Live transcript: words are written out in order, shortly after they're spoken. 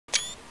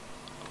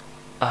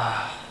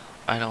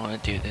I don't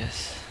want to do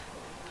this.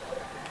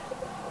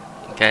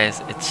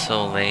 Guys, it's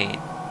so late,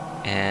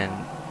 and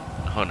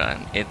hold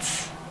on,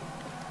 it's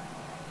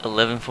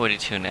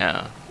 11:42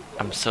 now.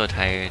 I'm so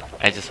tired.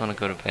 I just want to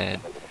go to bed.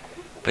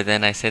 But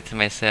then I said to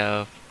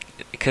myself,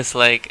 because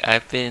like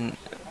I've been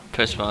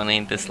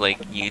postponing this like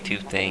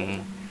YouTube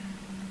thing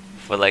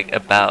for like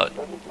about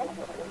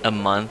a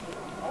month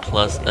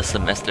plus a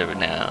semester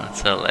now.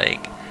 So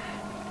like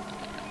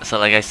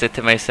I said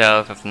to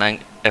myself,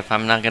 if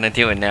I'm not gonna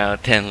do it now,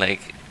 then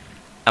like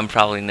I'm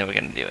probably never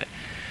gonna do it.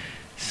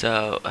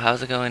 So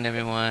how's it going,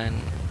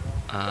 everyone?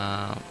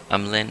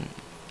 I'm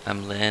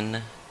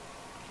Lynn.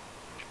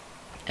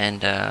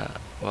 And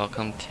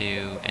welcome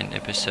to an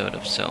episode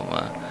of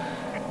Soma.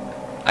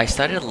 I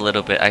started a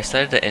little bit. I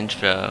started the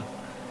intro,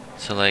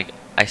 so like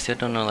I still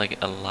don't know like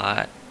a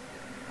lot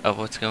of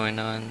what's going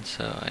on.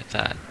 So I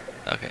thought,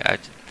 okay,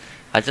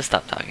 I just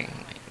stopped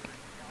talking.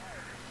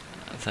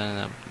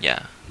 So,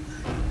 yeah.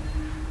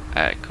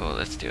 All right, cool.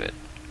 Let's do it.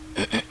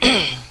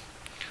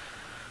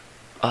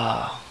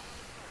 Oh,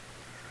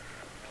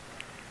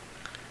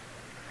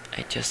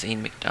 I just ate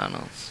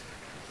McDonald's,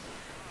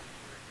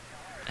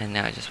 and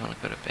now I just want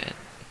to go to bed.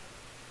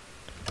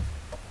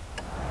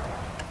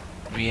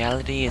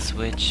 Reality is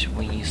which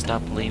when you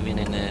stop believing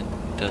in it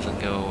doesn't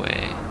go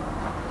away.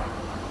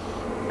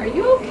 Are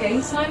you okay,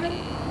 Simon?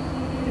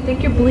 I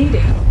think you're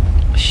bleeding.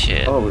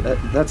 Shit. Oh,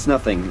 that's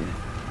nothing.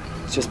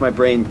 It's just my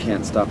brain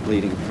can't stop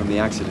bleeding from the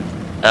accident.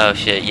 Oh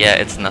shit, yeah,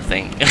 it's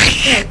nothing.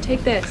 Here,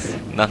 take this.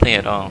 Nothing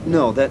at all.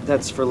 No,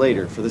 that's for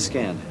later, for the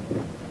scan.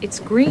 It's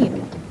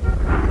green.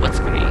 What's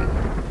green?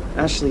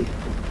 Ashley,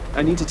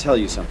 I need to tell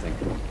you something.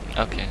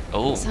 Okay.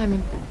 Oh.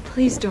 Simon,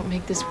 please don't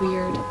make this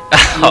weird.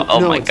 Oh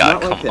No, my it's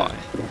god, not like come on.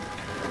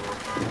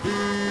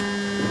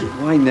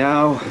 Why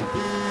now?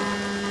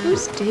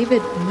 Who's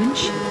David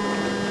Munchie?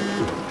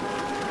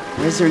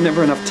 Why is there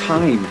never enough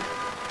time?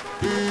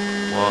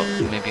 Well,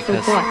 maybe For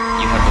because what?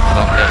 you have a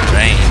fucked up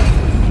brain.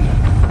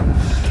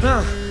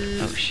 Ah,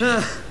 Oh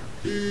shit.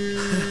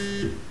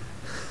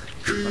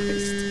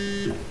 Christ.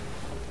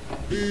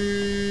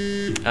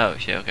 Oh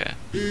shit, okay.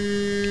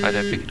 How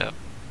did I pick it up?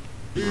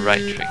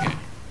 Right trigger.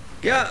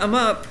 Yeah, I'm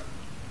up.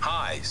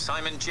 Hi,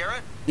 Simon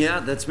Jarrett.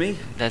 Yeah, that's me.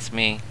 That's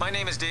me. My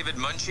name is David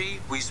Munchie.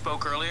 We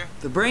spoke earlier.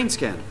 The brain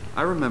scan.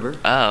 I remember.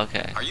 Oh,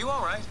 okay. Are you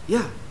all right?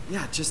 Yeah,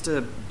 just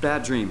a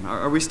bad dream.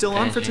 Are we still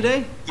on Bad for dream.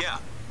 today? Yeah,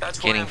 that's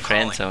Getting why I'm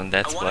friend calling. zoned,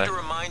 that's I wanted to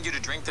what. remind you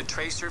to drink the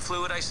tracer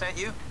fluid I sent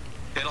you.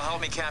 It'll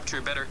help me capture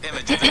a better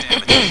image of the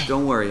damage.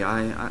 Don't worry,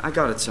 I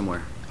got it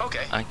somewhere.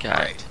 Okay. I got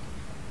it. Great.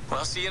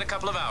 Well, see you in a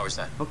couple of hours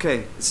then.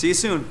 Okay, see you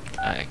soon.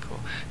 Alright, cool.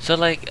 So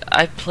like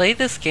I played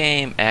this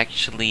game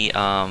actually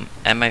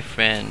at my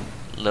friend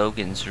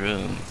Logan's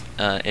room,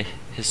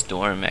 his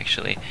dorm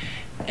actually.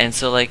 And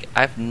so like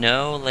I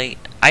know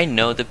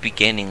the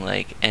beginning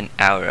like an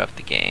hour of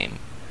the game.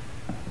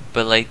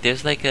 But like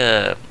there's like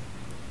a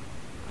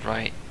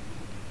right,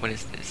 what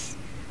is this?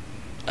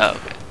 Oh,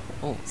 okay.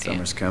 Oh, damn.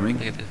 Summer's coming.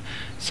 Look at this.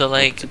 So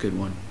like It's a good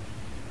one.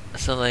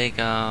 so like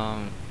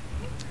Where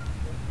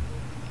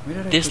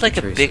did I there's put like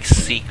the a tracer? big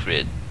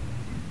secret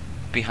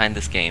behind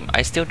this game.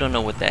 I still don't know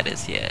what that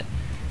is yet.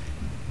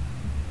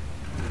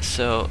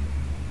 So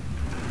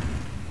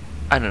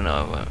I don't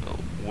know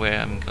where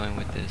I'm going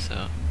with this,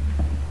 so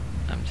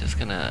I'm just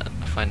gonna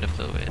find the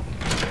fluid.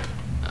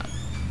 Oh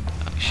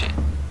shit.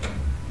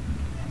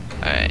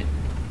 Alright.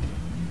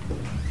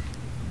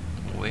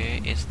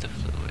 Where is the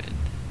fluid?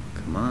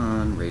 Come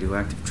on,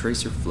 radioactive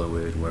tracer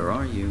fluid, where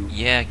are you?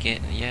 Yeah,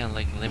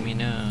 like let me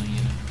know,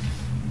 you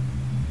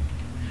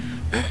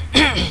know.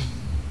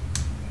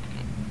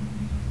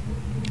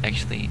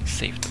 Actually,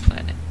 save the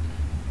planet.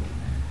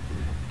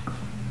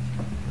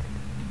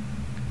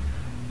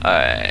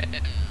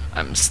 Alright,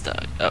 I'm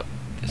stuck. Oh,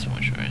 this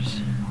one's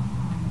yours.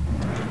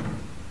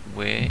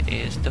 Where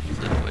is the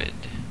fluid?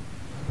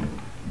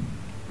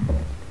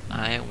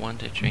 I want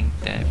to drink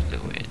that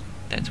fluid.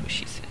 That's what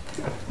she said.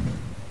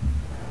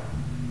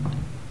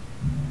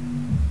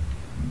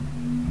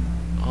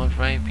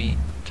 Alright, be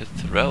to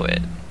throw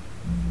it.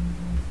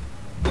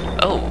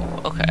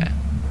 Oh, okay.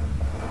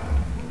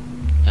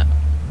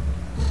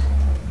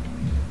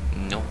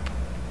 Nope.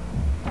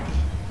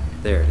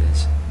 There it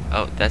is.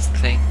 Oh, that's the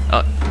thing?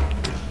 Oh.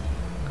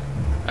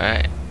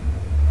 Alright.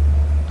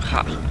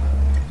 Ha.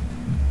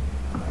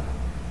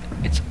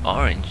 It's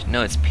orange.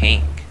 No, it's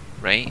pink,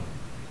 right?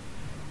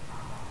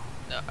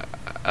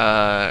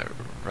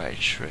 Right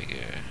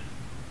trigger.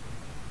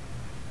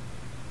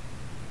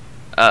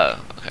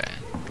 Oh, okay.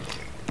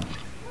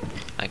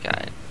 I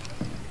got it.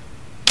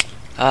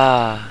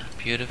 Ah,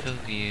 beautiful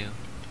view.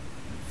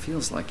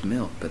 Feels like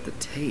milk, but the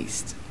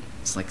taste,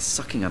 it's like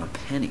sucking on a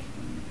penny.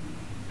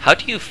 How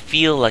do you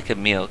feel like a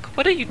milk?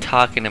 What are you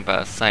talking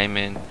about,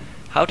 Simon?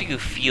 How do you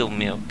feel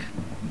milk?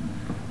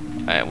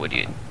 Alright, what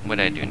do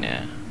I do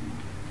now?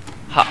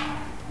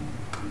 Ha!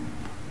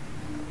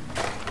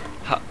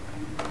 Ha!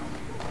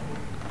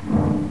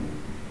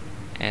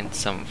 And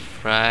some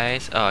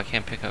fries. Oh, I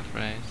can't pick up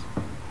fries.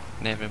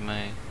 Never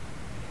mind.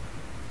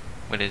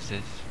 What is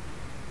this?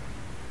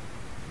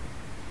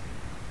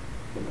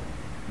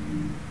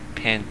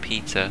 Pan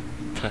pizza.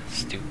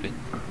 Stupid.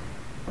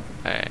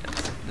 Alright,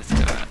 let's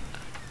go.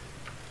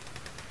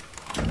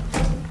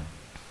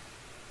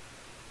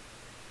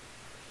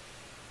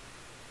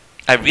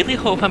 I really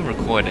hope I'm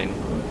recording.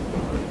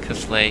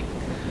 Cause like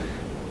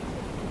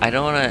I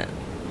don't wanna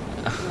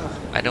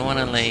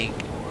like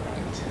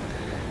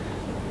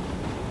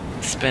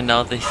spend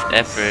all this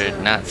effort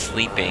not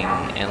sleeping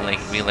and like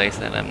realize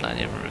that I'm not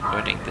even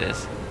recording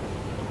this.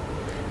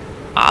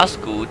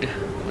 Osgood?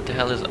 What the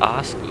hell is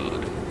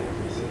Osgood?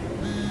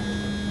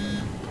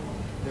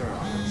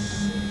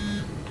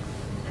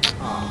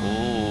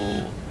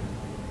 Ooh.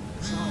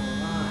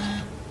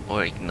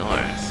 Or ignore.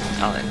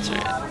 I'll answer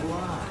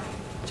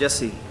it.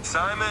 Jesse,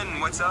 Simon,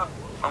 what's up?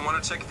 I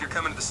want to check if you're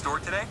coming to the store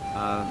today.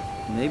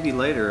 maybe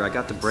later. I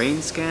got the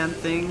brain scan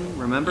thing,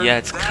 remember? Yeah,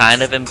 it's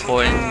kind of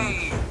important.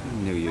 Today.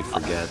 I knew you'd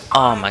forget.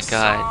 Oh my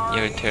god,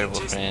 you're a terrible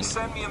Just friend.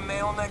 send me a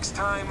mail next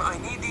time. I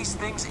need these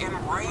things in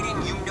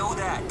writing. You know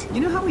that.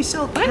 You know how we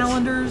sell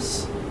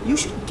calendars? You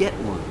should get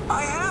one.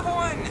 I have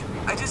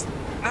one. I just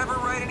never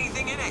write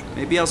anything in it.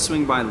 Maybe I'll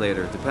swing by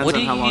later. Depends What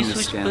do on how you long use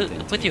this scan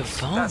thing with your takes.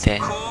 phone That's then?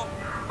 cool.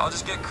 I'll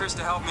just get Chris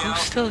to help me Who out.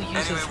 still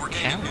uses anyway, we're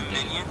getting a new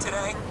calendar? minion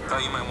today.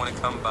 Thought you might want to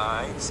come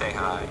by, say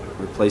hi.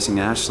 Replacing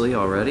Ashley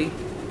already?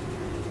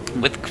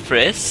 With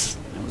Chris?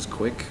 That was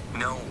quick.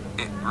 No,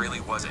 it really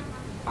wasn't.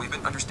 We've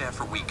been understaffed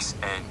for weeks,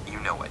 and you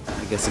know it.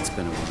 I guess it's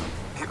been a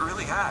while. It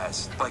really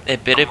has. Like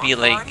It better a be month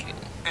like already?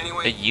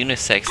 Anyway, a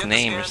unisex get the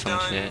name or scan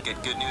some done, shit.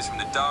 Get good news from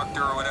the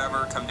doctor or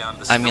whatever. Come down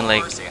to the I mean, store,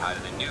 like- say hi to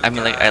the new I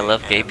mean, like, guy, I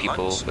love gay and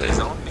people, lunch but- is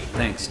on me.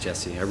 Thanks,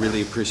 Jesse. I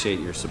really appreciate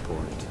your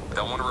support.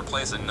 Don't want to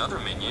replace another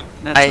minion.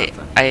 That's I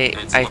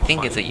nothing. I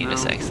think it's a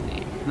unisex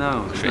name.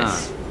 No, it's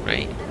Chris, not.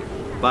 right?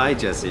 Bye,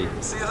 Jesse.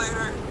 See you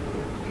later.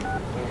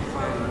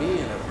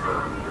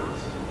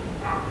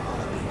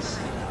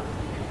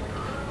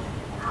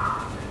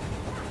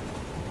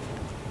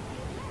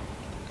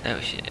 Oh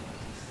shit.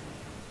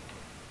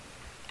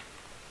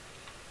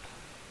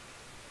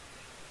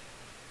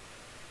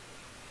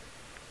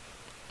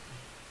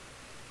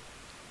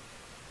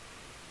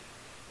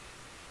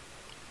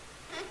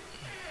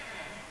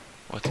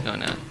 What's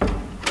going on?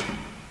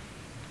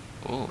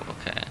 Ooh,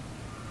 okay.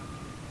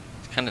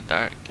 It's kind of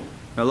dark.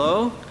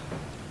 Hello?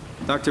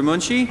 Dr.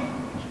 Munchie?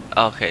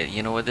 Okay,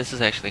 you know what? This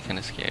is actually kind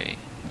of scary.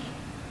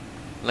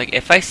 Like,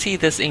 if I see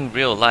this in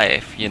real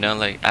life, you know,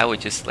 like, I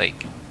would just,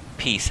 like,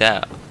 peace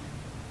out.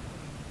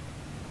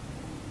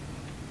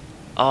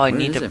 Oh, I Where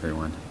need is to...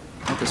 everyone?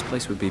 I thought this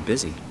place would be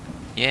busy.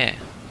 Yeah.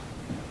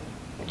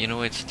 You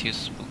know, it's too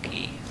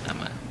spooky.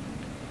 I'ma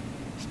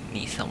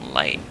need some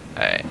light.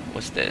 Alright,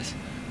 what's this?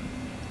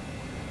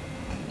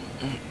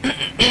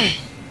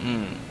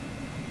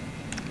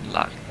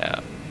 Locked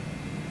out.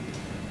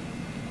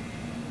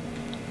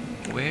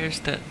 Where's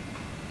the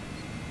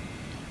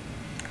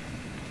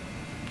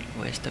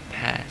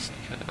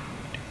passcode?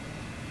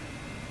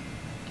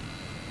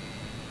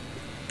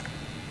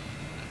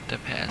 The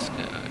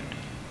passcode.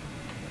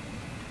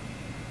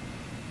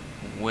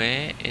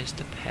 Where is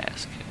the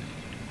passcode?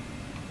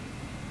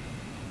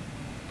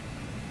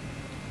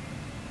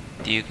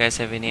 Do you guys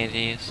have any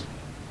ideas?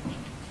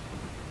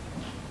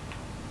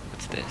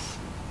 What's this?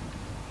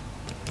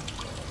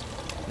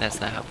 That's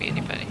not helping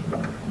anybody.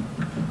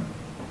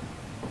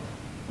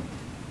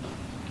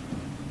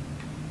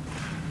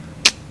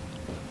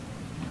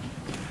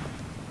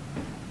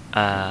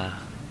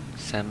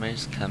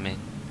 Summer's coming.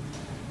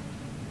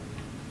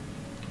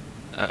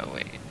 Oh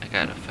wait, I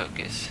gotta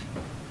focus.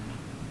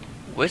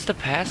 Where's the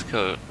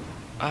passcode?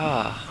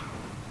 Ah.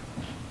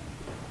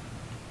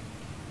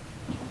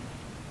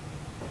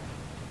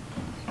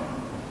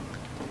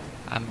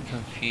 I'm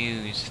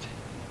confused.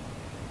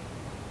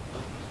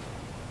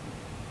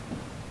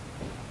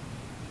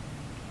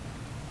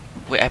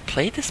 Wait, I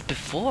played this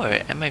before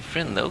at my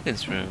friend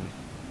Logan's room.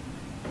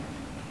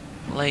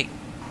 Like,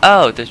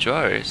 oh, the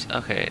drawers.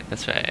 Okay,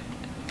 that's right.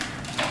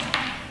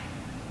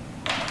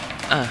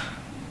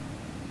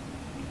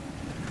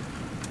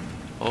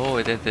 Oh,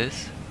 I did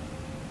this?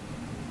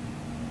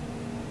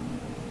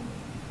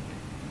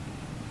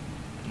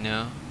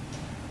 No.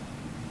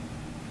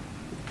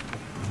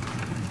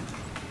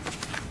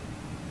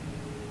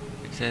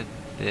 Is it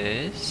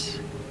this?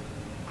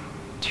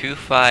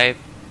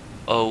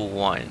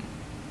 2501.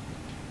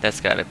 That's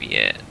gotta be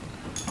it.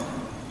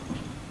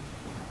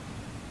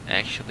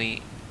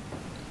 Actually,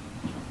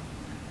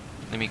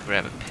 let me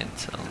grab a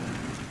pencil.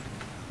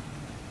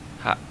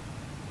 Ha.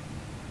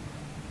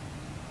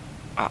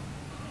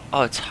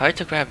 Oh, it's hard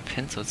to grab a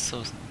pencil. It's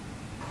so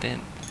thin.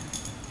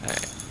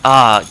 Alright.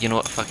 Ah, you know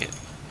what? Fuck it.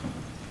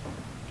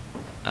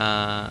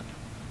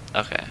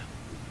 Okay.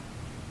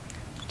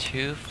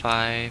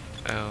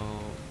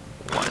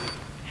 2501.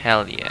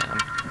 Hell yeah.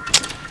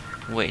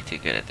 I'm way too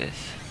good at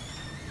this.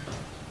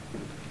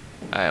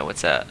 Alright,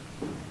 what's that?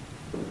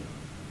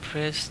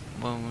 Press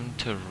 1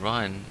 to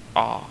run.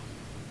 Oh.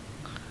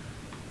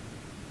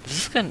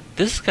 This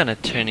is gonna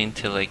turn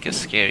into like a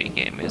scary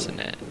game, isn't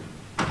it?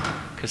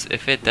 Cause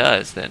if it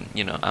does, then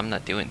you know I'm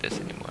not doing this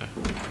anymore.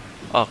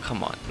 Oh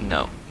come on,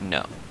 no,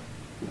 no.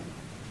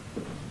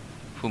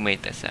 Who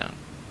made that sound?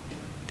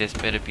 This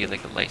better be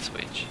like a light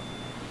switch.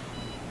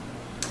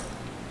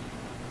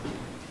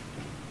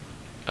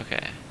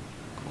 Okay,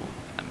 cool.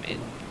 I'm in.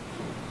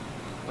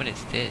 What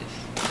is this?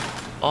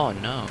 Oh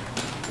no.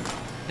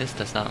 This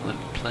does not look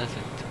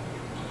pleasant.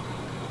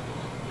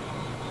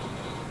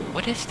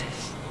 What is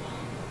this?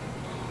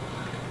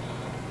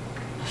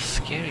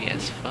 Scary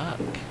as fuck.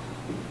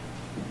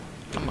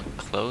 I'm gonna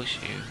close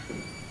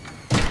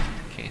you.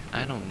 Okay,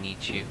 I don't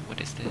need you. What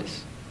is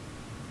this?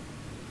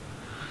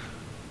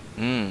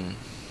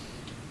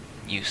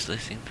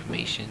 Useless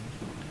information.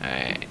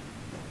 Alright.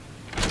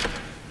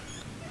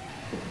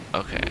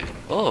 Okay.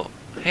 Oh,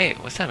 hey,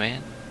 what's up,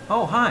 man?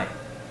 Oh, hi.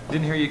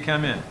 Didn't hear you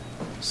come in.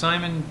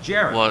 Simon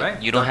Jarrett, Well,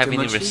 right? you don't have Dr.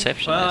 any Munchie?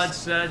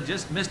 receptionists. Well, it's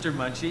just Mr.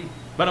 Munchie,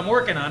 but I'm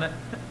working on it.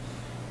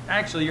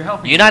 Actually, you're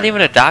helping. You're not even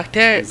a doctor?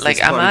 Is Like,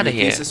 this I'm part out of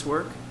your here. thesis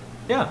work?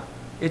 Yeah,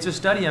 it's a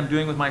study I'm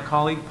doing with my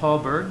colleague Paul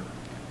Berg.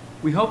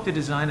 We hope to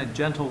design a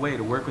gentle way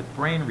to work with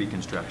brain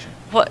reconstruction.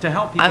 What? To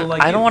help people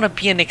like I you. don't want to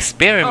be an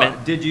experiment.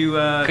 Oh, did you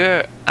Girl,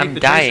 take I'm the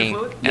tracer dying,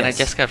 fluid? and I Yes.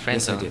 just got friend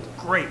Yes, I zoned. did.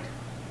 Great.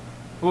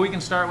 Well, we can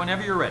start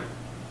whenever you're ready.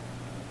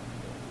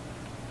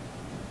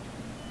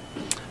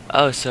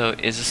 Oh, so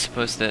is this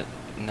supposed to...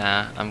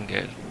 Nah, I'm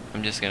good.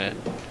 I'm just gonna...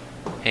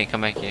 Hey,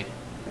 come back here.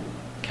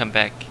 Come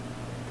back.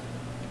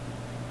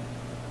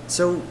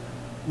 So,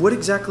 what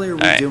exactly are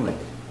we Alright. doing?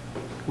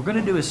 We're going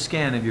to do a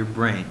scan of your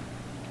brain.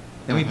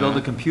 Then we build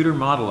a computer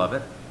model of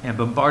it and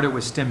bombard it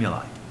with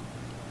stimuli.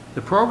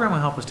 The program will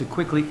help us to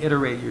quickly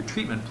iterate your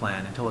treatment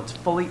plan until it's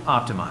fully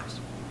optimized.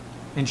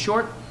 In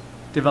short,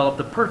 develop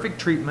the perfect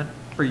treatment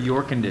for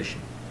your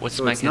condition. What's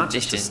So my it's not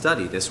just a condition?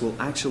 study. This will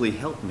actually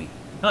help me.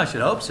 I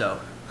should hope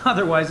so.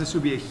 Otherwise, this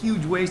would be a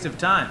huge waste of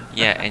time.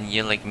 Yeah, and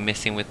you're like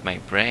messing with my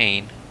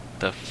brain.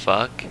 The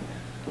fuck?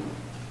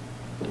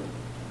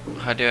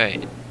 How do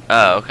I...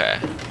 Oh, okay.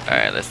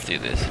 Alright, let's do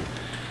this.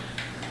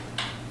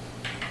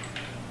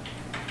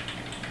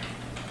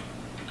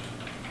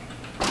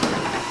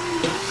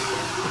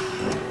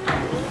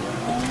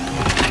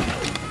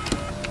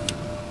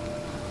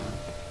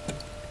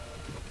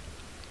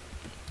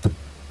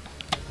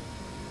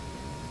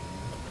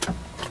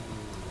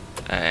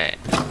 Alright.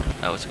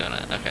 Oh, what's going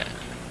on? Okay.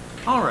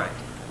 All right,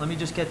 let me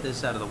just get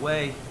this out of the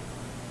way.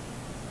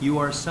 You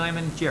are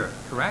Simon Jarrett,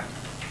 correct?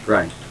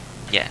 Right.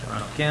 Yeah.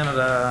 Toronto,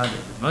 Canada,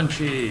 David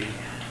Munchie.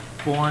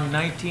 Born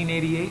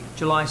 1988,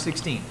 July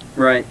 16.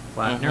 Right.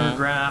 Flat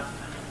neurograph,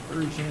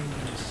 version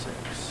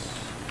 6.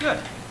 Good.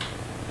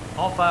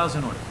 All files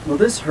in order. Will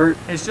this hurt?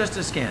 It's just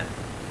a scan.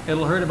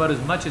 It'll hurt about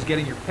as much as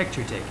getting your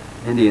picture taken.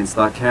 Indians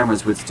thought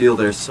cameras would steal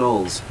their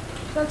souls.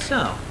 Is that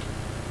so?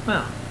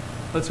 Well,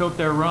 let's hope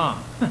they're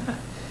wrong.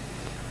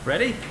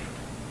 Ready?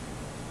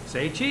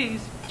 Say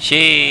cheese.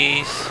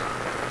 Cheese.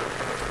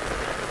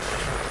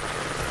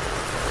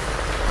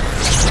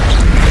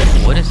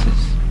 What is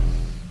this?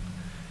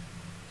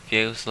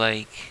 Feels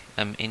like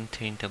I'm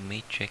entering the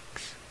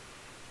Matrix.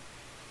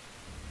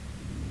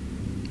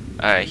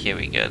 Alright, here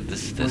we go.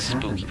 This is the What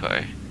spooky happened?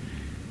 part.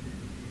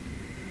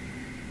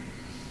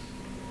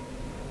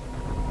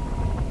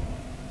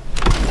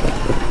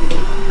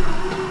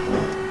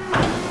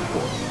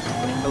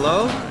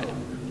 Hello?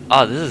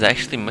 Oh, this is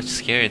actually much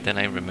scarier than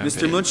I remember.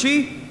 Mr.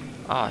 Munchie?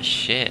 Oh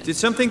shit. Did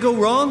something go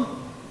wrong?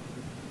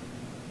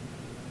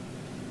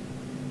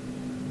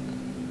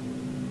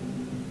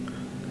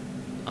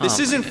 This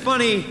Oh, isn't man.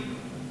 funny.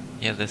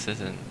 Yeah, this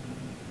isn't.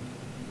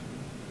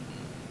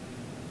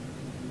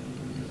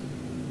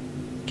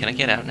 Can I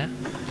get out now?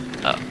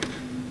 Oh.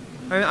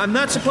 I'm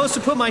not supposed to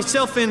put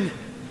myself in.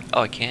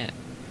 Oh, I can't.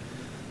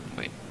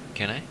 Wait,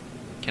 can I?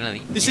 Can I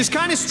leave? This Yeah. is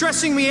kind of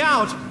stressing me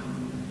out.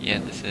 Yeah,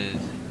 this is.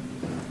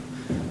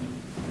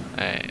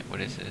 Alright, what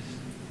is this?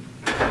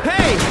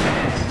 Hey!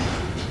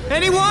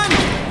 Anyone?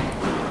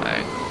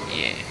 Alright,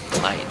 yeah,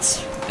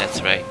 lights.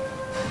 That's right.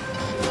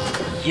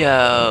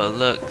 Yo,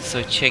 look,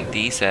 so check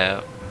these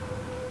out.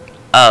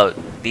 Oh,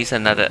 these are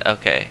another.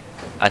 Okay.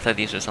 I thought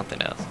these were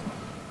something else.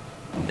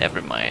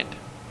 Never mind.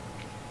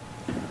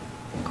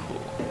 Cool.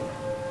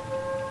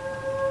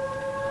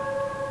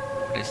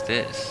 What is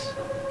this?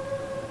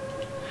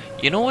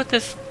 You know what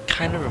this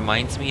kind of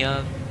reminds me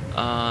of?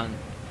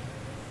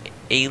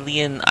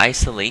 Alien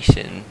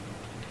Isolation.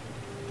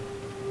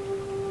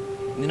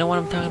 You know what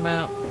I'm talking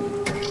about?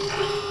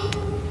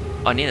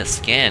 Oh, I need a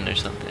scan or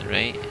something,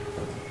 right?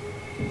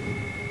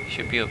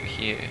 Should be over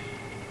here.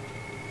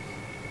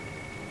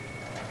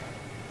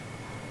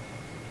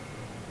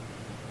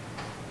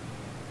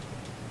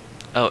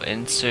 Oh,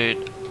 insert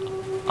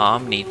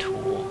Omni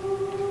tool.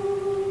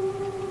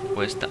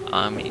 Where's the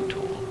Omni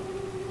tool?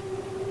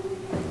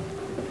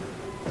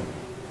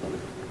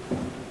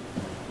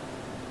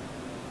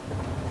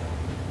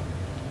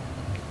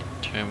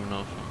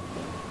 Terminal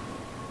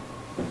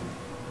from...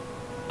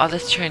 Oh,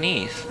 that's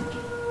Chinese.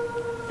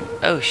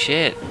 Oh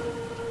shit.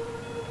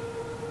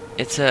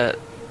 It's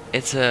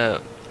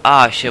a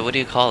ah shit, what do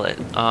you call it?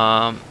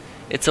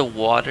 It's a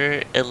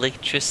water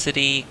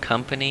electricity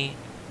company.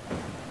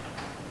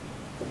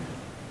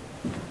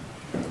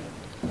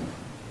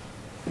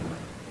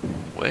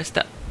 Where's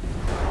the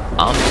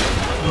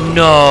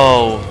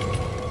No.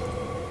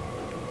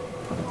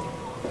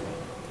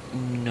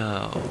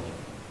 No.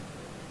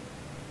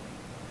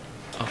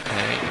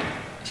 Okay.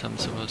 So I'm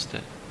supposed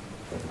to.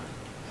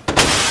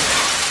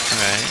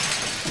 Alright.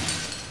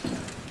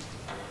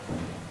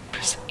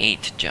 Press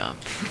 8 to jump.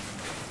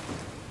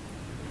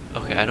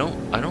 Okay, I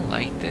don't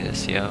like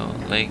this, yo.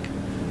 Like,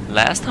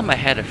 last time I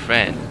had a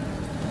friend,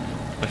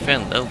 my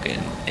friend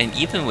Logan, and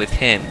even with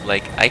him,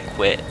 like, I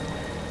quit.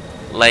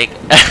 Like,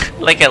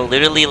 like I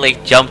literally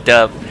like jumped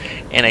up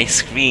and I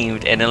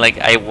screamed and then like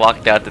I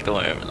walked out the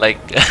door. Like,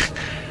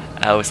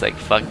 I was like,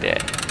 fuck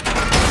that.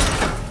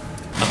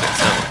 Okay,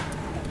 so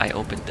I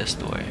opened this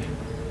door.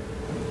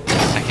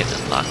 I can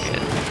unlock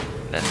it.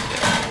 That's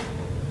good.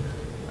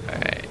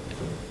 Alright.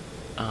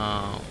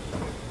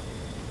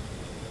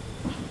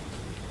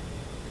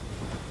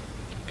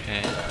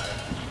 Okay.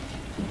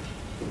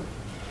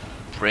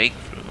 Break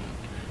room.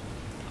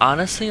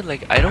 Honestly,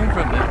 like, I don't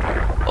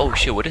remember. Oh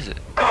shit, what is it?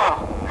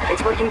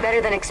 It's working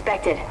better than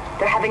expected.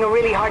 They're having a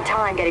really hard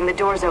time getting the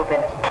doors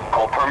open.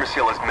 I'll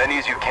permaseal as many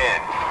as you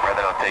can, rather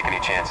than not take any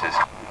chances.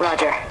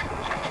 Roger.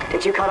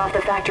 Did you cut off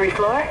the factory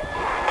floor?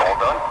 All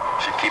done?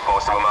 Should keep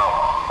most of them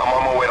out. I'm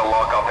on my way to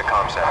lock off the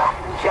comm center.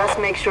 Just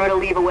make sure to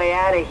leave a way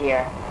out of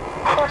here.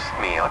 Trust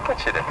me, I'll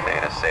get you the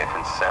data safe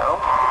and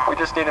sound. We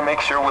just need to make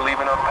sure we're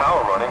leaving our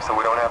power running so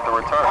we don't have to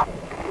return.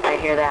 I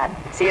hear that.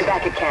 See you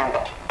back at camp.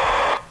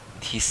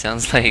 He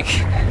sounds like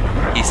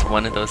he's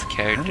one of those How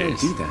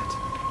characters. do I do that?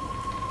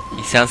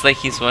 He sounds like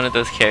he's one of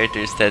those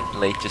characters that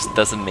like just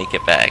doesn't make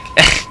it back.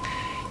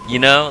 You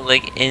know,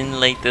 like in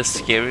like the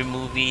scary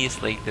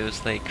movies, like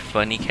those like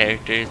funny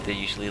characters, they're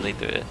usually like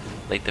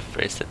the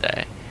first to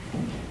die.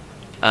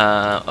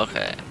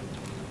 Okay.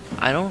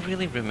 I don't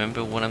really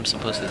remember what I'm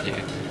supposed to do,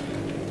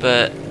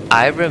 but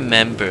I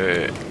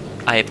remember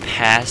I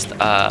passed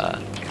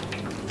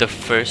the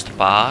first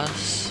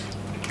boss,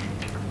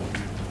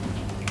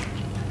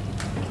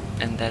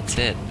 and that's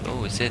it.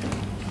 Oh, is it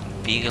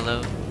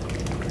Bigelow?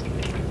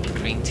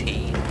 Green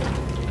tea?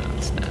 No,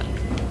 it's not.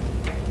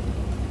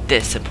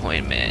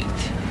 Disappointment.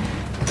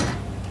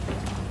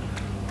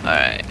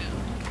 Alright.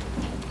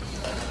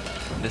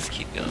 Let's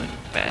keep going.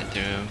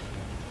 Bathroom.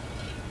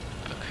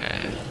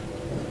 Okay.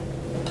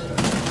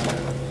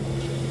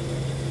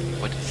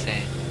 What did it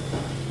say?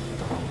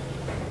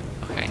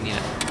 Okay, I need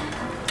it.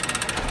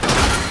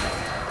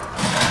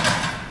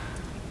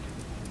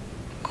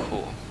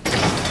 Cool.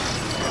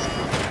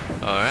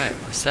 Alright,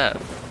 what's up?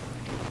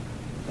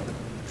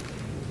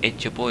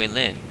 It's your boy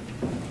Lin.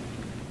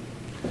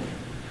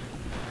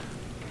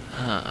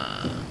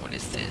 Huh, what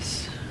is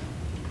this?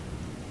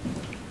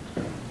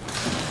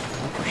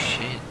 Oh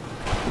shit.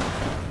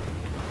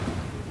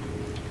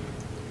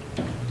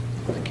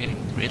 It's getting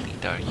really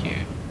dark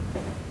here.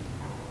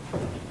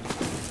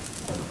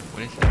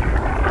 What is that?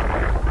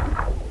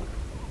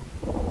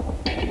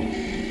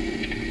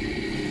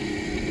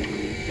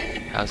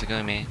 How's it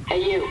going, man?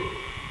 Hey, you.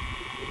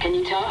 Can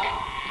you talk?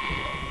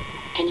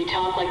 Can you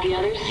talk like the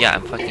others? Yeah,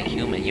 I'm fucking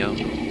human, yo.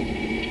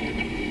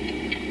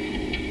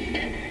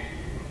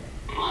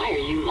 Why are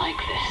you like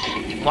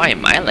this? Why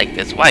am I like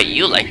this? Why are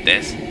you like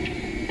this? You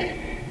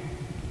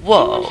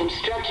want Whoa. some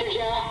structure,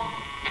 Joe?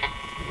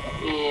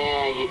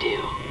 Yeah, you do.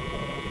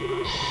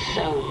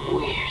 So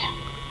weird.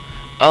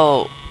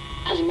 Oh,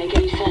 Doesn't make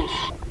any sense.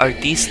 are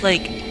these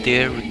like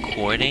their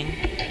recording?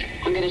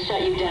 I'm gonna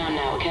shut you down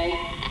now, okay?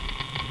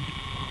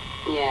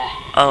 Yeah.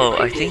 Oh,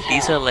 you're I creepy think as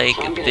these hell, are like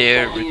so I'm gonna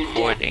their shut you down.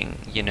 recording,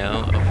 you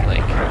know,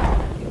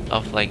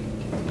 of like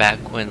back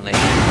when like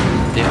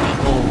they're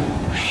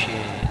oh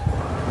shit.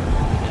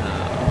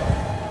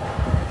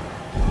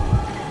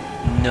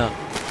 No. No.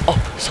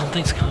 Oh,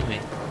 something's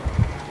coming.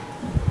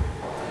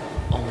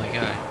 Oh my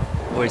god.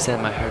 Or is that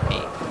my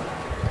heartbeat?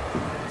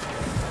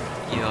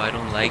 Yo, I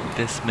don't like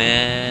this,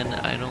 man.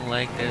 I don't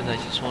like this. I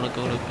just want to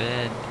go to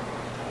bed.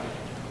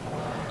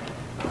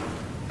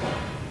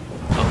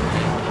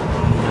 Okay.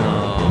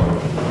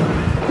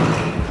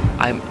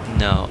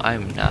 No.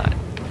 I'm not.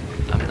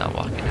 I'm not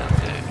walking out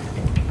there.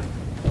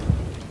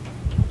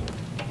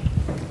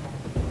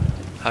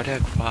 How do I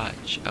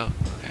crouch? Oh,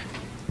 okay.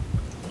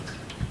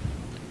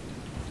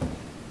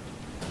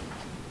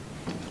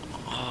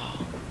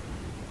 Oh.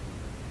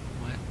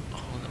 What?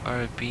 Hold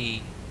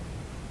RB.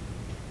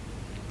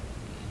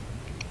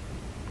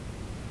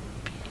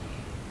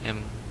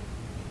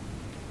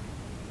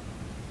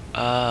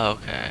 Oh,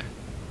 okay.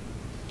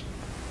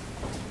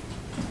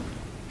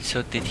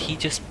 So did he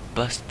just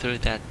bust through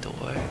that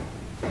door?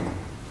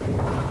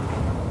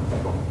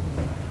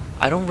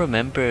 I don't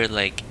remember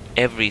like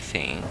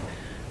everything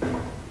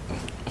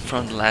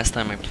from the last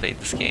time I played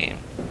this game.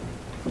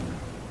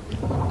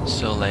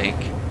 So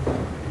like,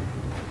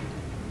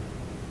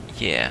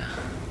 yeah.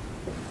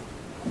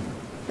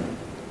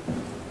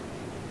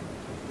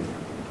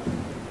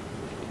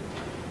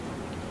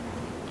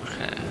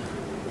 Okay.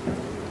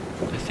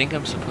 I think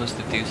I'm supposed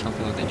to do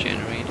something with the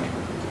generator.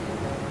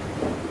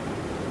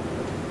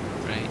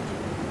 Right?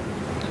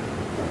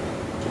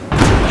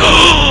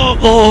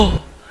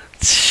 Oh!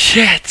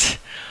 Shit!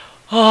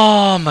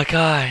 Oh my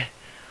god!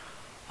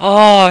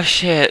 Oh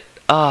shit.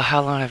 Oh,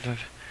 how long have I...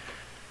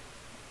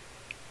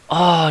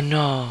 Oh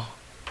no.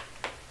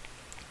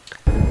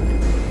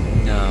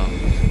 No.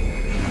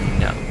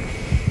 No.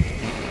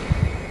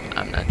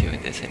 I'm not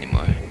doing this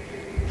anymore.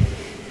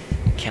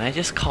 Can I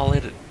just call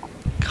it a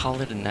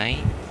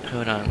night?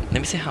 Hold on. Let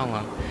me see how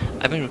long.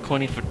 I've been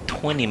recording for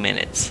 20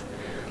 minutes.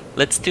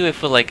 Let's do it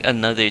for like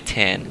another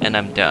 10 and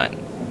I'm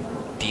done.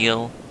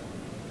 Deal?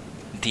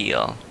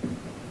 Deal.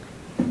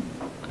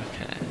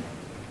 Okay.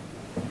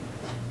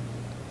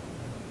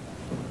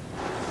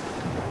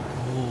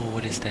 Ooh,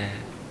 what is that?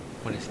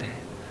 What is that?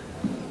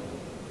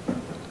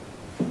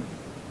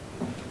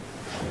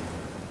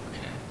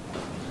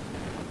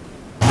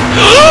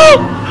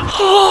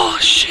 Oh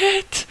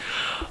shit!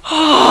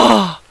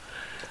 Oh,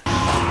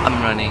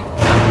 I'm running.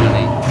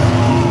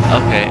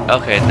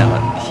 Okay, no,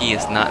 he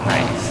is not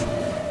nice.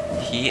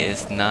 He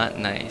is not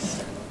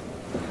nice.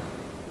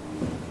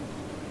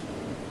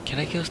 Can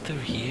I go through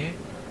here?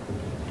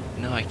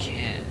 No, I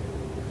can't.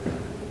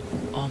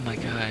 Oh my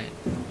god.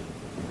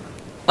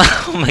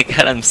 Oh my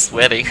god, I'm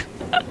sweating.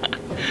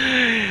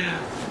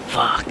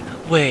 Fuck.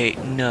 Wait,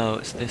 no,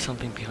 there's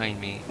something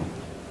behind me.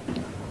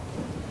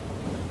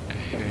 I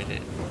heard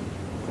it.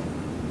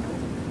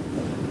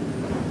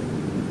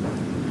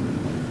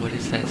 What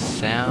is that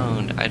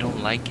sound? I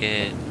don't like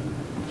it.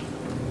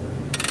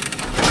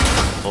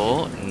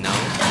 Oh, no.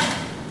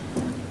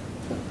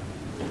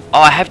 Oh,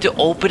 I have to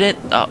open it?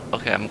 Oh,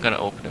 okay, I'm gonna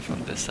open it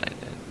from this side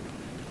then.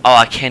 Oh,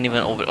 I can't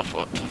even open it.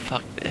 Oh,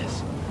 fuck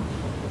this.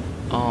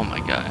 Oh my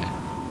god.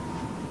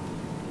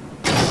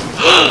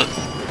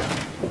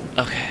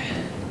 Okay.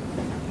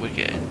 We're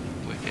good.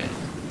 We're good.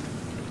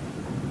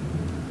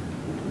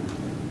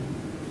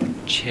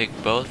 Check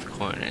both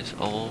corners.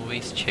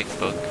 Always check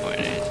both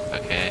corners.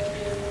 Okay.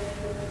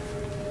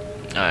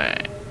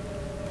 Alright.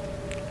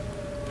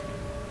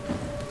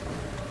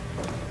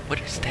 What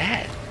is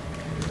that?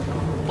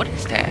 What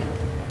is that?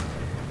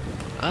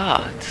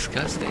 Ah,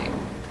 disgusting.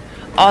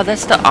 Oh,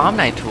 that's the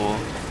Omni tool.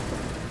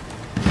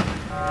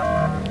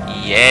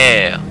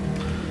 Yeah.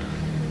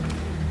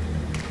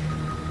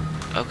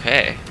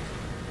 Okay.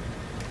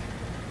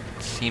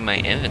 Let's see my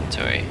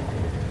inventory.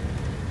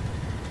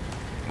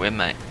 Where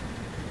am I?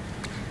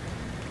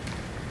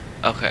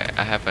 Okay,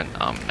 I have an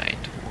Omni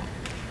tool.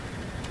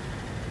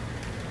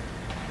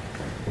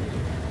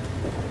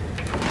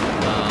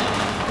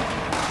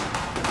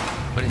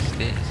 What is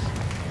this?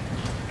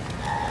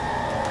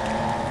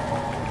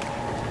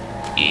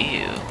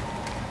 Ew.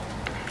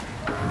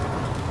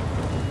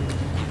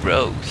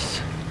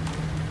 Gross.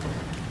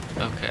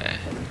 Okay.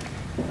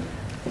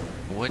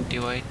 What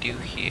do I do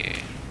here?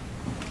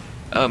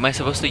 Oh, am I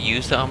supposed to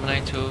use the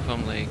Omni tool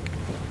from like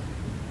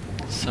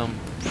some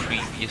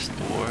previous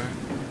door?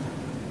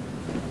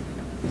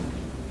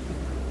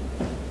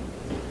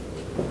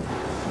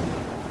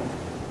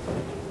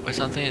 Or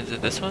something? Is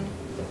it this one?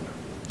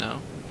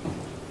 No.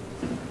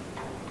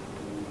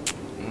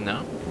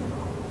 No.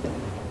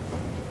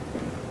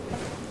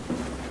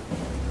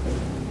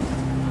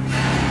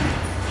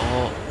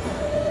 Oh.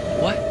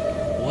 What?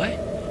 What?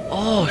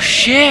 Oh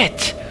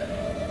shit!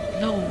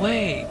 No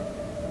way.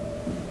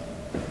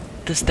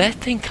 Does that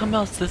thing come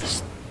out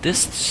this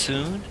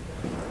soon?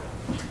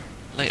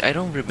 Like, I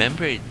don't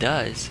remember it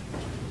does.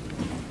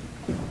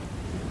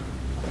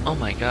 Oh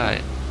my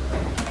god.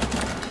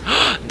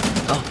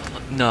 Oh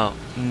no,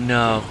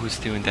 no, who's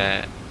doing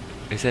that?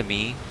 Is that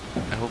me?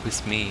 I hope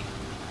it's me.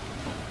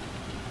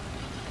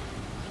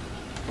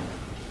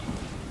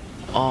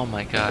 Oh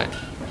my god.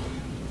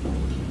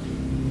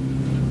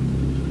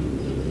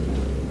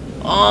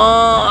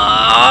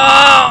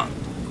 Oh!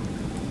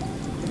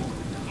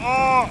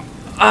 Oh!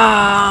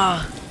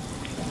 Ah!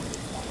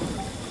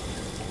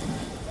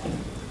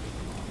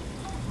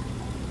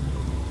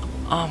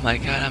 Oh my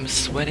god, I'm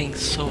sweating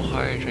so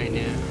hard right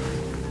now.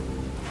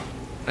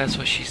 That's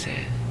what she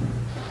said.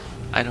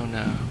 I don't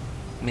know.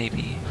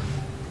 Maybe.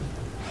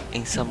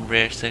 In some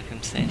rare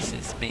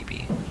circumstances,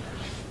 maybe.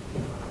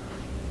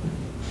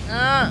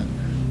 I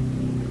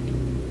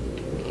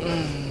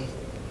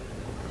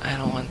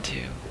don't want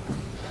to.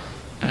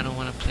 I don't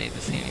want to play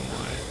this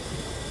anymore.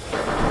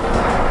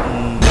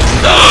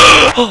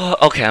 Oh,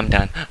 okay, I'm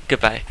done.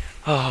 Goodbye.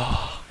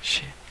 Oh,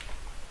 shit.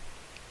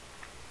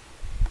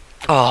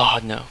 Oh,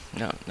 no,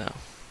 no, no.